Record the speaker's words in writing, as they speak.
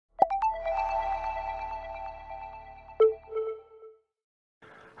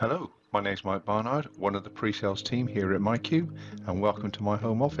Hello, my name is Mike Barnard, one of the pre-sales team here at MyQ, and welcome to my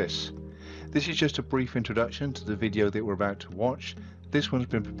home office. This is just a brief introduction to the video that we're about to watch. This one's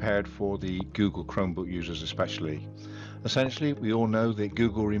been prepared for the Google Chromebook users especially. Essentially, we all know that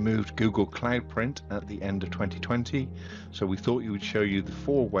Google removed Google Cloud Print at the end of 2020, so we thought we would show you the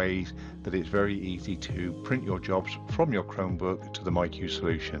 4 ways that it's very easy to print your jobs from your Chromebook to the MyQ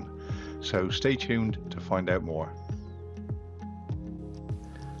solution. So stay tuned to find out more.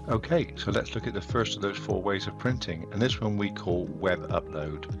 Okay, so let's look at the first of those 4 ways of printing, and this one we call web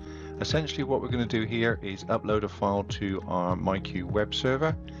upload. Essentially what we're going to do here is upload a file to our MyQ web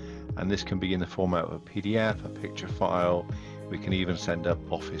server, and this can be in the format of a PDF, a picture file. We can even send up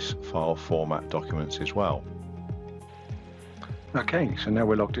Office file format documents as well. Okay, so now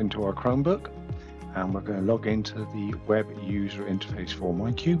we're logged into our Chromebook, and we're going to log into the web user interface for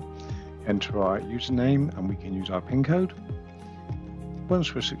MyQ, enter our username, and we can use our PIN code.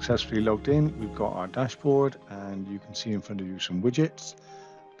 Once we're successfully logged in, we've got our dashboard, and you can see in front of you some widgets.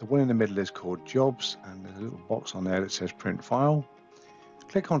 The one in the middle is called Jobs, and there's a little box on there that says Print File.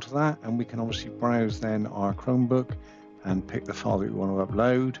 Click onto that, and we can obviously browse then our Chromebook and pick the file that we want to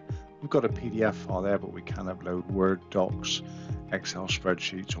upload. We've got a PDF file there, but we can upload Word, Docs, Excel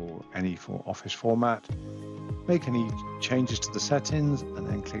spreadsheets, or any Office format. Make any changes to the settings, and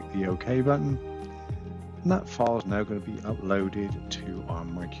then click the OK button. And that file is now going to be uploaded to our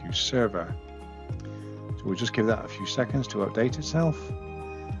MyQ server. So we'll just give that a few seconds to update itself.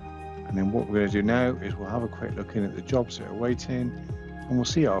 And then what we're going to do now is we'll have a quick look in at the jobs that are waiting, and we'll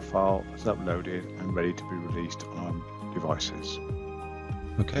see our file is uploaded and ready to be released on our devices.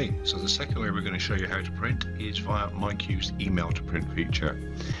 Okay, so the second way we're going to show you how to print is via MyQ's email to print feature.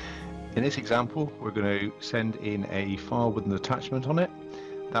 In this example, we're going to send in a file with an attachment on it.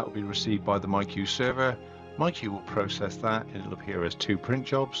 That will be received by the MyQ server. MyQ will process that, and it'll appear as 2 print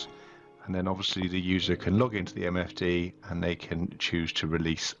jobs, and then obviously the user can log into the MFD and they can choose to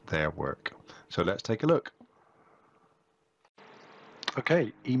release their work. So let's take a look.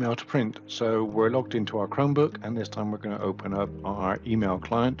 Okay, email to print. So we're logged into our Chromebook, and this time we're going to open up our email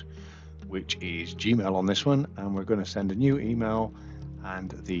client, which is Gmail on this one, and we're going to send a new email,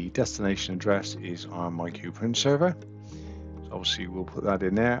 and the destination address is our MyQ print server. Obviously we'll put that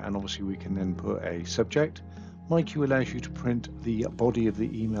in there, and obviously we can then put a subject. MyQ allows you to print the body of the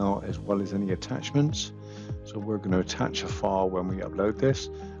email as well as any attachments. So we're going to attach a file when we upload this,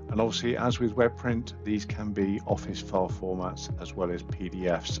 and obviously as with web print, these can be Office file formats as well as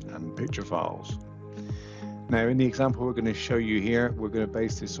PDFs and picture files. Now in the example we're going to show you here, we're going to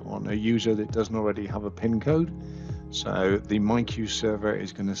base this on a user that doesn't already have a PIN code. So the MyQ server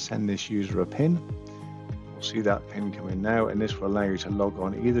is going to send this user a PIN. See that PIN come in now, and this will allow you to log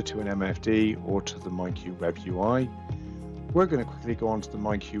on either to an MFD or to the MyQ Web UI. We're going to quickly go on to the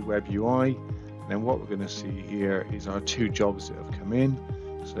MyQ Web UI, and then what we're going to see here is our 2 jobs that have come in.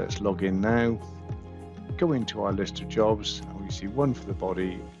 So let's log in now, go into our list of jobs, and we see 1 for the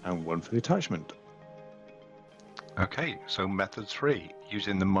body and 1 for the attachment. Okay, so method 3,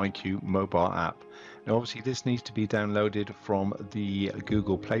 using the MyQ mobile app. Now obviously this needs to be downloaded from the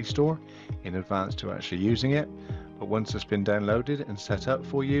Google Play Store in advance to actually using it, but once it's been downloaded and set up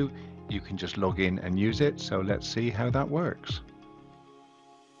for you, you can just log in and use it. So let's see how that works.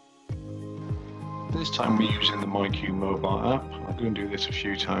 This time we're using the MyQ mobile app. I'm going to do this a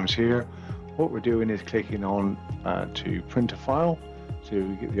few times here. What we're doing is clicking on to print a file. So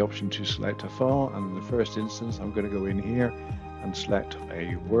we get the option to select a file, and in the first instance I'm going to go in here and select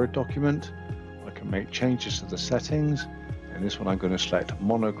a Word document. I can make changes to the settings. In this one I'm going to select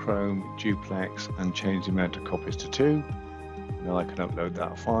monochrome, duplex, and change the amount of copies to 2. And then I can upload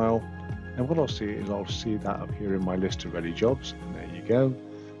that file. And what I'll see is I'll see that appear in my list of ready jobs, and there you go.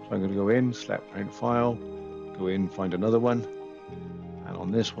 So I'm going to go in, select print file, go in, find another one, and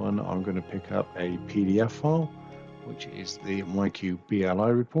on this one I'm going to pick up a PDF file, which is the MyQ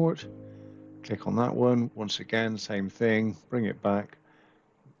BLI report. Click on that one. Once again, same thing, bring it back,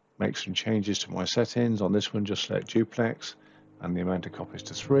 make some changes to my settings. On this one, just select duplex and the amount of copies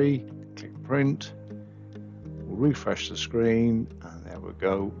to 3. Click print. We'll refresh the screen, and there we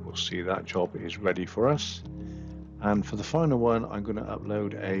go. We'll see that job is ready for us. And for the final one, I'm going to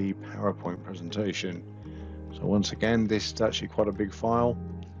upload a PowerPoint presentation. So once again, this is actually quite a big file.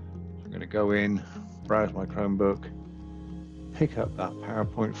 So I'm going to go in, browse my Chromebook, pick up that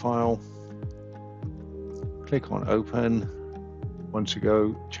PowerPoint file, click on open. Once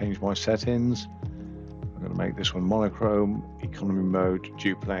ago, change my settings. I'm going to make this one monochrome, economy mode,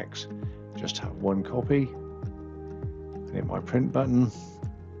 duplex, just have 1 copy. Hit my print button.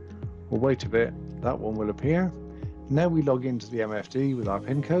 We'll wait a bit, that one will appear. Now we log into the MFD with our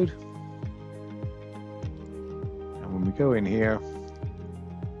PIN code, and when we go in here,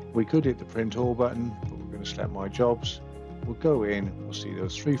 we could hit the print all button, but we're going to select my jobs. We'll go in, we'll see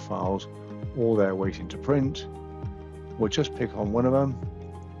those 3 files all there waiting to print. We'll just pick on one of them,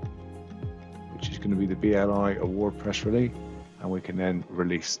 which is going to be the BLI award press release, and we can then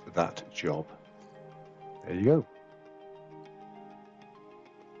release that job. There you go.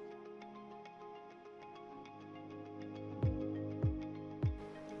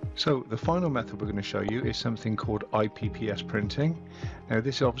 So the final method we're going to show you is something called IPPS printing. Now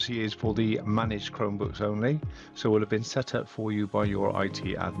this obviously is for the managed Chromebooks only, so it will have been set up for you by your IT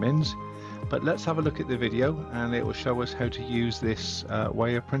admins. But let's have a look at the video and it will show us how to use this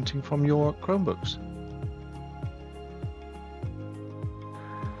way of printing from your Chromebooks.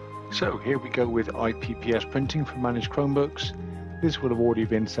 So here we go with IPPS printing for managed Chromebooks. This will have already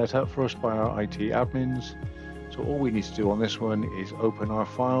been set up for us by our IT admins. So all we need to do on this one is open our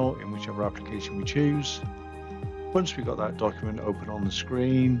file in whichever application we choose. Once we've got that document open on the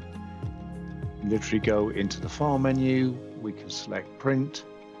screen, literally go into the file menu, we can select print,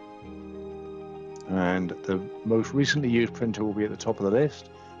 and the most recently used printer will be at the top of the list.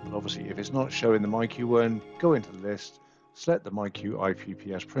 But obviously if it's not showing the MyQ one, go into the list, select the MyQ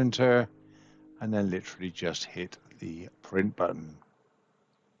IPPS printer, and then literally just hit the print button.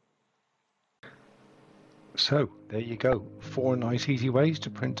 So there you go, 4 nice easy ways to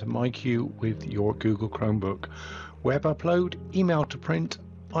print a MyQ with your Google Chromebook. Web upload, email to print,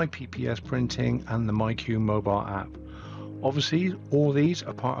 IPPS printing, and the MyQ mobile app. Obviously all these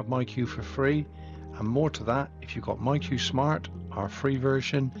are part of MyQ for free, and more to that, if you've got MyQ Smart, our free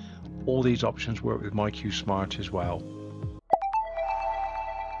version, all these options work with MyQ Smart as well.